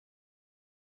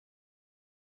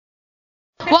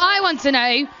What I want to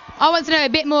know a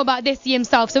bit more about Dissy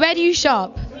himself. So where do you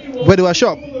shop? Where do I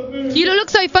shop? You look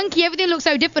so funky, everything looks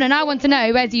so different, and I want to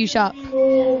know, where do you shop?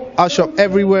 I shop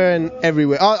everywhere and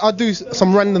everywhere. I'll do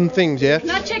some random things, yeah? Can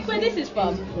I check where this is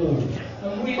from?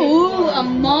 Ooh,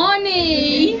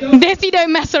 Armani. Dissy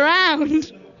don't mess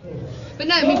around. But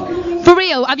no, I mean, for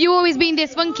real, have you always been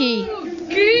this funky?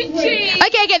 Gucci.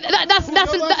 Okay, that's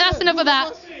enough of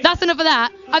that. That's enough of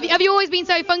that. Have you always been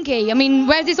so funky? I mean,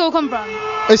 where's this all come from?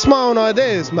 It's my own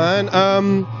ideas, man.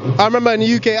 I remember in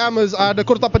the UK Amas, I had a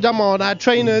kurta pajama on, I had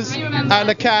trainers, and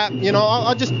a cap. You know,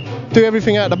 I just do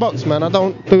everything out of the box, man. I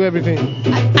don't do everything.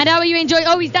 And how are you enjoying?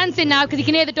 Oh, he's dancing now because he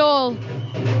can hear the doll.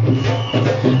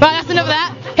 Right, that's enough of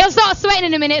that. He'll start sweating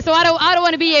in a minute, so I don't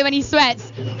want to be here when he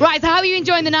sweats. Right, so how are you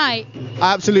enjoying the night?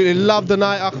 I absolutely love the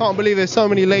night. I can't believe there's so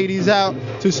many ladies out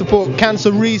to support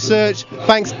cancer research.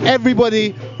 Thanks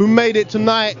everybody who made it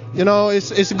tonight. You know,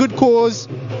 it's a good cause.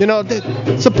 You know,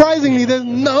 surprisingly, there's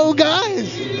no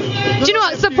guys. Do you know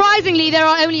what? Surprisingly, there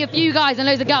are only a few guys and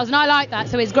loads of girls, and I like that,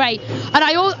 so it's great. And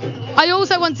I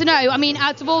also want to know, I mean,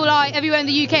 out of all, like, everywhere in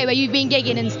the UK where you've been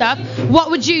gigging and stuff, what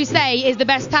would you say is the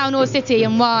best town or city,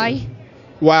 and why?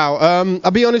 Wow, I'll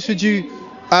be honest with you,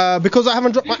 because I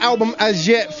haven't dropped my album as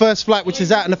yet, First Flight, which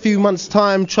is out in a few months'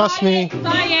 time, trust me.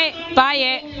 Buy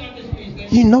it.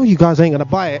 You know you guys ain't gonna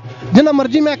buy it. Go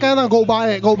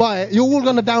buy it. You're all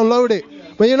gonna download it.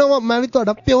 But you know what, man,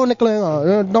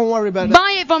 don't worry about it.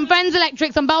 Buy it from Friends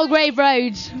Electrics on Belgrave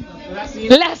Road,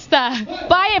 Leicester.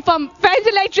 Buy it from Friends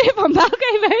Electric on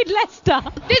Belgrave Road, Leicester.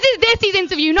 This is Dissy's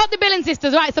interview, not the Billan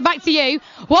sisters. Right, so back to you.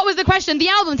 What was the question? The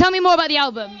album. Tell me more about the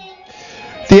album.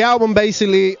 The album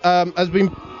basically has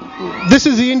been... This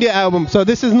is the India album, so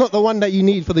this is not the one that you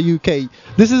need for the UK.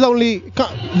 This is only...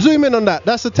 Zoom in on that.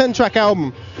 That's a 10-track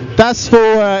album. That's for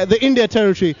the India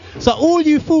territory. So all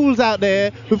you fools out there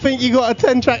who think you got a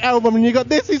 10-track album and you got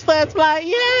this is First Flight,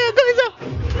 yeah,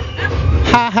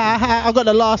 ha ha ha, I got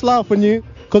the last laugh on you.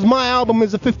 Because my album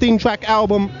is a 15-track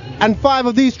album, and 5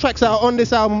 of these tracks that are on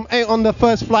this album ain't on the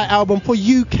First Flight album for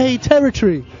UK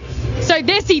territory. So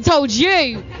Dissy told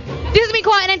you. This has been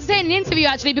quite an entertaining interview,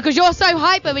 actually, because you're so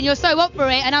hyper and you're so up for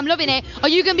it, and I'm loving it. Are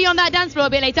you going to be on that dance floor a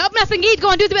bit later? Up Sangeet, go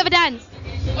on, do a bit of a dance.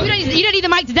 Oh, you don't need the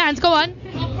mic to dance, go on.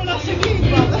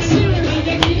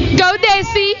 Go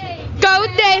Dissy, go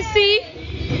Dissy.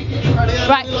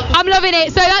 Right, I'm loving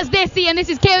it. So that's Dissy, and this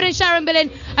is Kieran and Sharon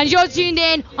Billan, and you're tuned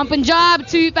in on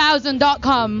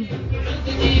punjab2000.com.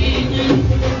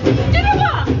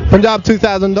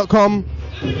 Punjab2000.com.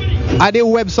 Ideal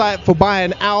website for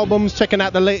buying albums, checking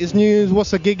out the latest news,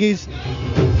 what's the giggies,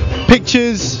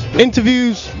 pictures,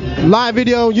 interviews, live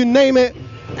video, you name it,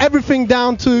 everything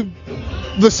down to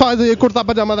the size of your kurta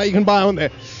pajama that you can buy on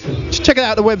there. Just check it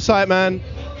out the website, man,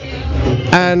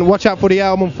 and watch out for the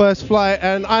album First Flight.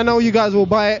 And I know you guys will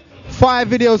buy it. 5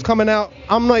 videos coming out.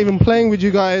 I'm not even playing with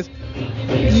you guys.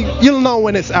 You'll know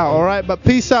when it's out, alright? But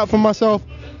peace out from myself.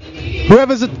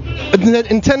 Whoever's attended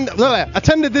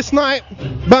this night,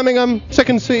 Birmingham,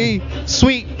 Second City,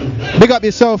 sweet. Big up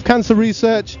yourself, cancer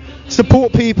research,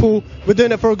 support people. We're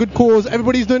doing it for a good cause.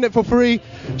 Everybody's doing it for free. Do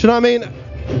you know what I mean?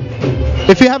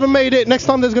 If you haven't made it, next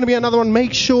time there's going to be another one,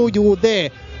 make sure you're there.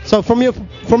 So from your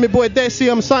boy Desi,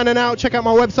 I'm signing out. Check out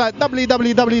my website,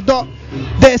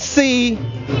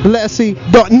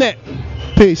 www.desi.net.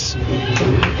 Peace.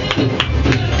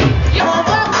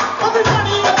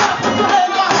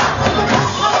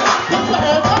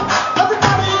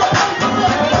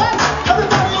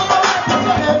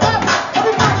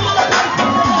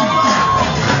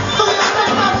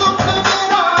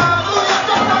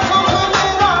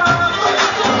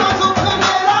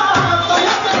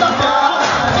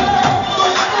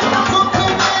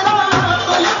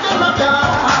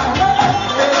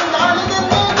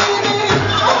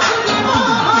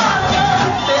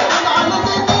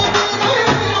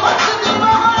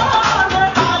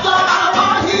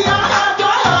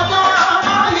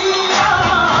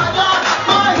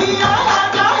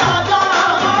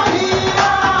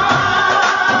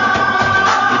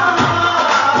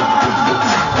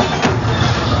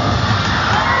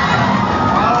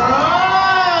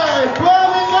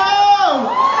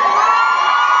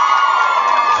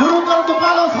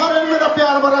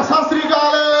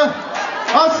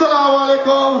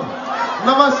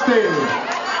 Namaste.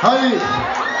 Hi.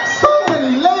 So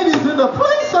many ladies in the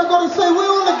place. I gotta say, we're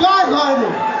all the guys hiding.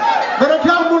 मेरे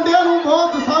ख्याल मुंडियां नूं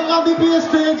बहुत संग आंदी पई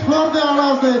stage floor ते आना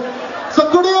वास्ते. So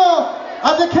कुड़ियो,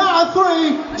 at the count of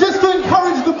 3, just to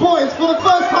encourage the boys for the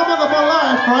first time of my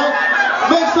life, right?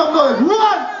 Make some noise. 1,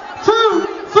 2,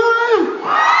 3.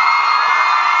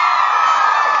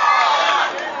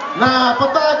 Nah,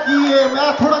 pata ki hai,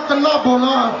 main thoda kalla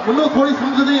bola, manu thodi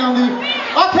samjh nahi aandi.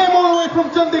 I came all the way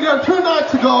from Chandigarh 2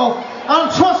 nights ago,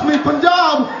 and trust me,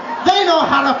 Punjab, they know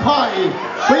how to party.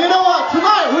 But you know what?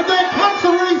 Tonight we're doing cancer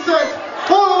research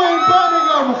all the way in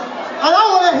Birmingham, and I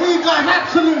want to hear you guys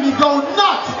absolutely go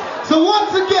nuts. So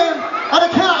once again, at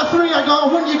the count of 3, I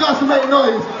want you guys to make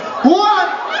noise. 1,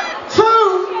 2,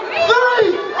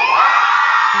 3.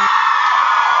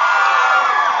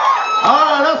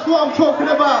 Alright, that's what I'm talking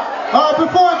about. Alright,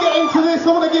 before I get into this,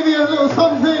 I want to give you a little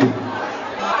something.